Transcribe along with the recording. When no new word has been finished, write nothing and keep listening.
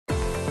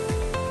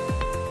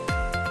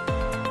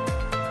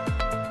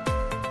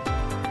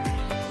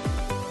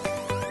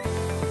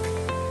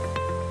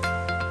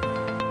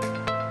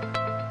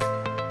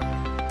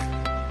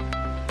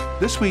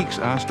This week's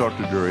Ask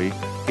Dr. Durie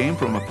came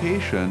from a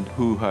patient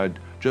who had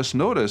just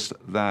noticed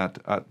that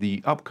at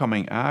the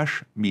upcoming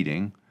ASH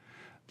meeting,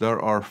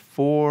 there are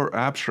 4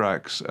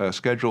 abstracts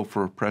scheduled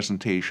for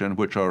presentation,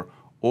 which are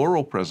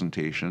oral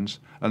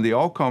presentations, and they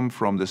all come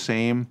from the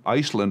same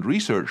Iceland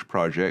research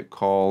project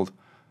called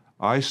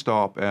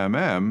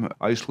iStopMM,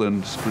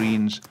 Iceland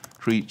Screens,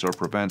 Treats, or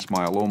Prevents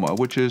Myeloma,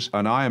 which is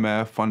an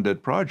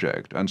IMF-funded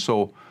project. And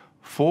so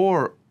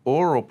 4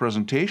 oral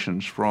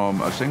presentations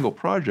from a single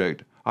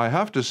project, I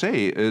have to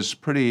say, is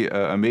pretty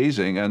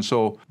amazing. And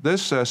so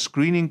this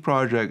screening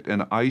project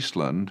in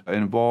Iceland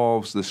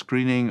involves the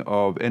screening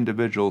of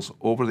individuals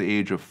over the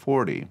age of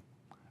 40.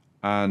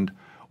 And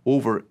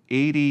over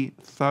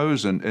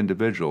 80,000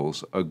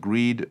 individuals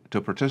agreed to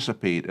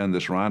participate in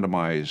this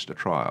randomized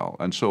trial.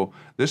 And so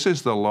this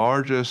is the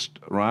largest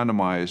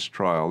randomized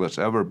trial that's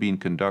ever been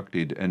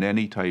conducted in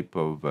any type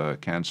of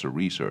cancer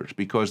research,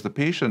 because the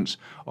patients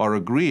are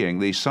agreeing,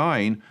 they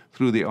sign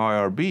through the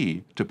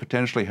IRB to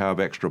potentially have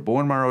extra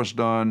bone marrows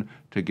done,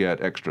 to get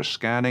extra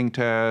scanning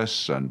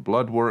tests and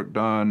blood work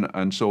done.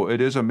 And so it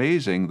is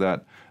amazing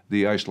that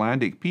the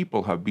Icelandic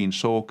people have been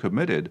so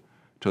committed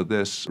to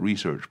this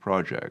research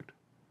project.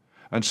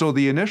 And so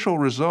the initial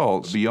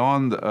results,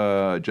 beyond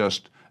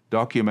just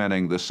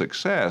documenting the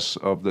success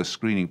of the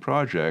screening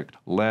project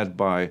led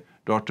by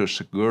Dr.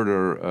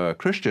 Sigurdur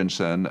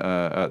Christensen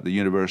at the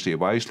University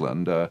of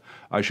Iceland,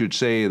 I should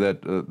say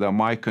that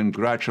my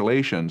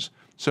congratulations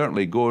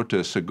certainly go to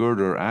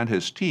Sigurdur and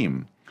his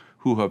team,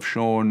 who have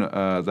shown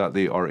that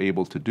they are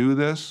able to do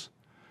this,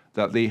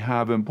 that they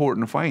have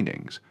important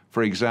findings.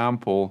 For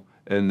example,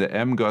 in the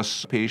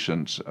MGUS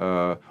patients,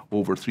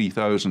 over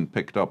 3,000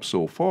 picked up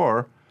so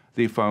far,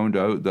 they found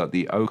out that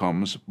the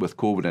outcomes with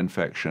COVID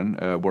infection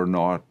were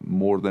not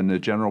more than the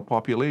general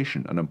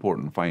population, an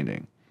important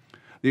finding.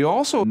 They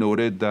also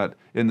noted that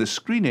in the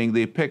screening,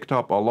 they picked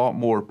up a lot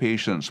more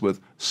patients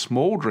with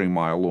smoldering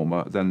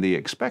myeloma than they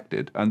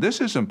expected. And this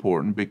is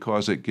important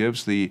because it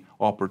gives the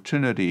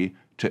opportunity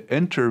to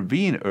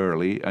intervene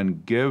early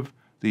and give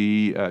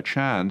the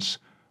chance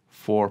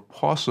for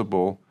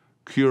possible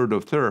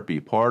curative therapy,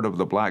 part of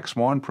the Black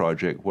Swan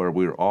project, where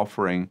we're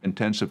offering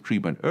intensive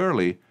treatment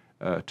early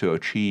to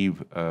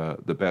achieve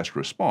the best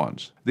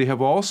response. They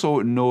have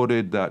also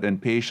noted that in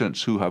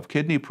patients who have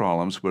kidney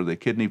problems where the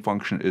kidney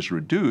function is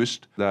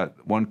reduced, that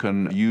one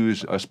can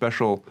use a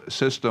special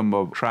system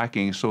of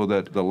tracking so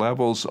that the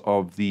levels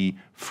of the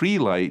free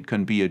light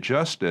can be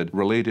adjusted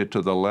related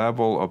to the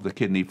level of the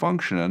kidney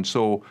function. And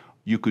so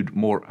you could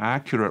more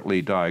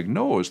accurately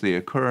diagnose the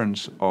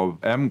occurrence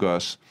of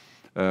MGUS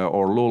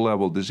or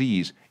low-level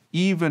disease,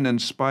 even in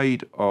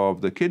spite of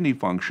the kidney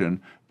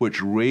function,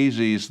 which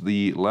raises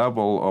the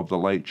level of the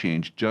light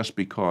change just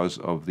because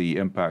of the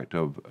impact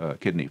of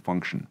kidney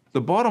function.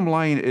 The bottom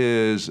line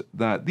is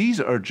that these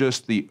are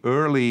just the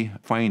early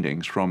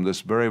findings from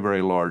this very,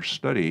 very large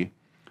study,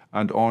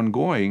 and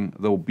ongoing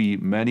there'll be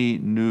many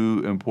new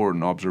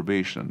important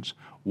observations.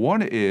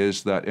 One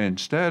is that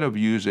instead of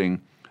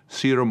using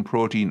serum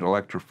protein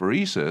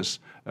electrophoresis,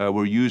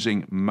 we're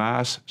using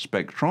mass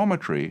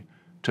spectrometry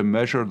to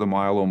measure the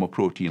myeloma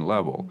protein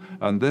level,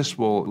 and this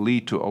will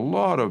lead to a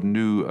lot of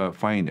new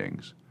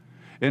findings.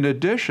 In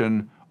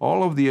addition,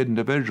 all of the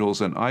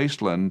individuals in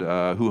Iceland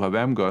who have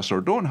MGUS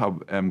or don't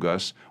have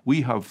MGUS,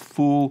 we have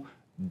full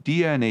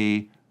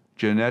DNA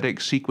genetic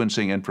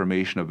sequencing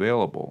information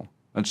available.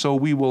 And so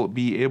we will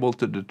be able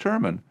to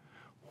determine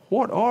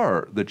what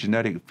are the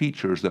genetic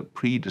features that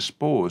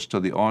predispose to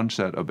the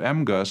onset of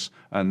MGUS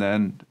and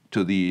then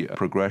to the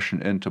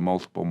progression into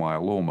multiple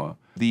myeloma.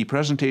 The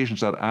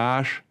presentations at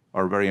ASH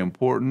are very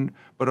important,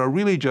 but are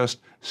really just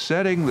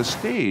setting the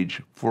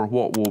stage for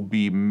what will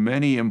be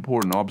many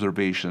important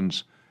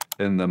observations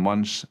in the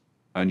months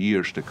and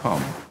years to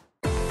come.